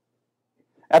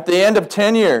 At the end of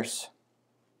 10 years,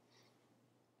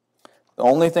 the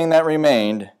only thing that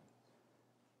remained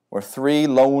were 3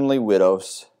 lonely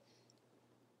widows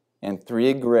and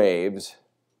 3 graves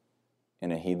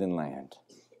in a heathen land.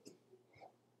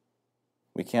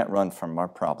 We can't run from our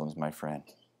problems, my friend.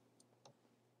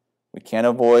 We can't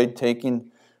avoid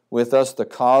taking with us the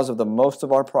cause of the most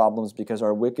of our problems because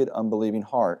our wicked, unbelieving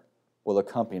heart will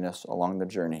accompany us along the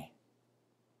journey.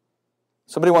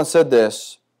 Somebody once said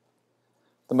this: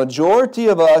 the majority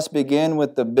of us begin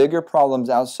with the bigger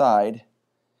problems outside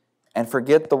and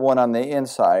forget the one on the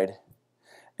inside.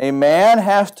 A man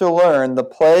has to learn the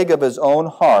plague of his own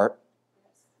heart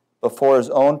before his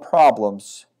own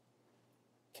problems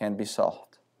can be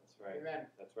solved. That's right. Amen.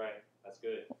 That's right. That's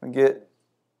good. We get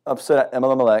upset at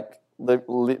Elimelech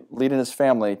leading his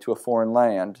family to a foreign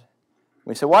land.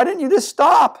 We say, why didn't you just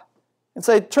stop and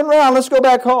say, turn around, let's go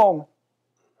back home?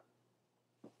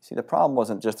 See, the problem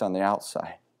wasn't just on the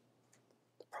outside.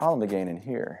 The problem began in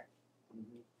here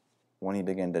when he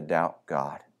began to doubt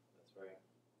God. That's right.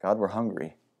 God, we're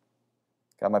hungry.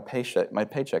 God, my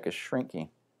paycheck is shrinking.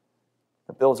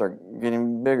 The bills are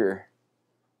getting bigger.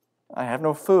 I have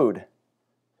no food.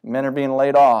 Men are being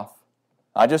laid off.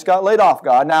 I just got laid off,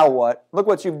 God. Now what? Look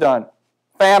what you've done.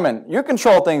 Famine. You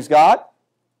control things, God.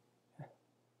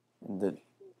 And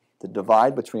the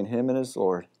divide between him and his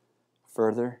Lord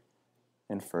further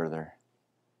and further.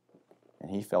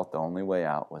 And he felt the only way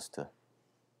out was to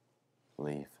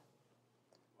leave.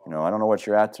 You know, I don't know what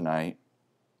you're at tonight.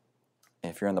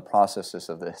 If you're in the processes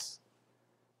of this,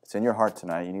 it's in your heart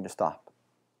tonight. You need to stop.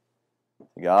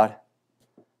 God,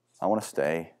 I want to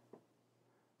stay.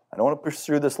 I don't want to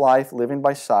pursue this life living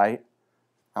by sight.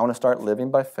 I want to start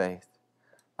living by faith.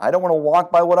 I don't want to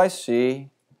walk by what I see.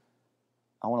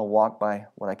 I want to walk by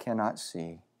what I cannot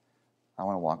see. I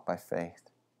want to walk by faith.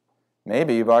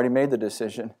 Maybe you've already made the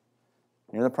decision.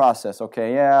 You're in the process.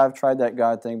 Okay, yeah, I've tried that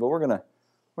God thing, but we're gonna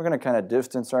kind of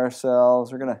distance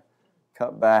ourselves. We're gonna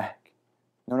cut back.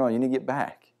 No, you need to get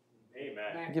back.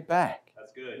 Amen. Get back.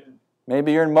 That's good.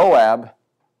 Maybe you're in Moab.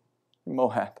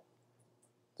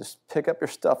 Just pick up your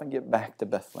stuff and get back to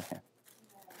Bethlehem,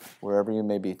 wherever you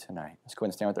may be tonight. Let's go ahead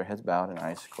and stand with our heads bowed and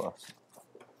eyes closed.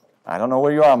 I don't know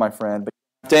where you are, my friend, but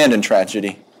you stand in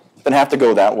tragedy. You don't have to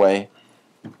go that way.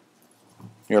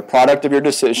 You're a product of your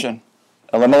decision.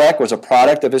 Elimelech was a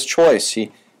product of his choice.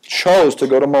 He chose to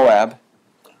go to Moab.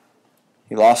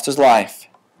 He lost his life.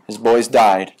 His boys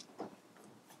died.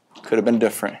 Could have been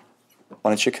different.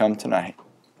 Why don't you come tonight?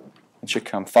 Why don't you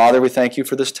come? Father, we thank you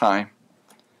for this time.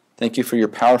 Thank you for your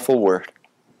powerful word.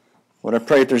 Lord, I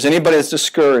pray if there's anybody that's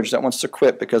discouraged that wants to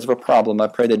quit because of a problem, I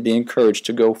pray they'd be encouraged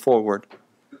to go forward.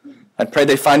 I pray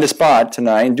they find a spot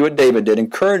tonight and do what David did.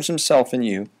 Encourage himself in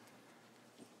you.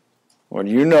 Lord,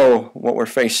 you know what we're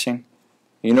facing.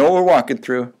 You know what we're walking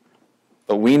through.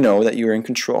 But we know that you are in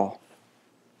control.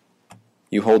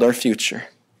 You hold our future.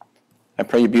 I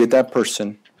pray you be with that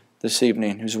person this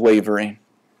evening who's wavering,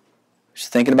 who's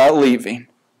thinking about leaving.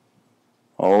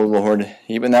 Oh, Lord,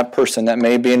 even that person that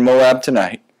may be in Moab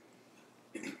tonight,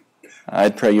 I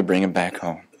pray you bring him back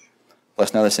home.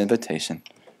 Bless now this invitation.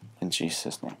 In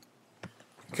Jesus' name.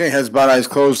 Okay, heads bowed, eyes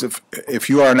closed. If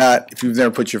you've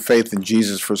never put your faith in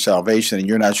Jesus for salvation and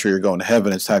you're not sure you're going to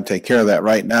heaven, it's time to take care of that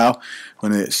right now.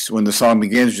 When the song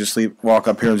begins, just walk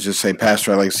up here and just say,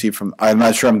 Pastor, I'm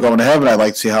not sure I'm going to heaven. I'd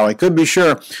like to see how I could be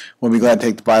sure. We'll be glad to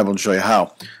take the Bible and show you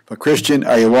how. But Christian,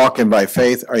 are you walking by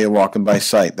faith? Are you walking by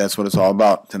sight? That's what it's all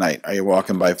about tonight. Are you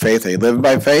walking by faith? Are you living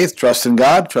by faith? Trust in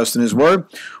God, trust in His Word?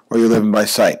 Or are you living by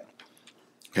sight?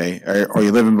 Okay, or are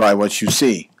you living by what you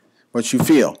see, what you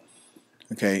feel?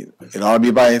 Okay, it ought to be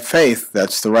by faith.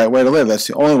 That's the right way to live. That's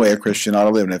the only way a Christian ought to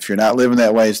live. And if you're not living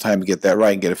that way, it's time to get that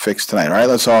right and get it fixed tonight. All right,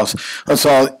 let's all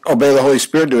obey the Holy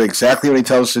Spirit, do exactly what He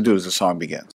tells us to do as the song begins.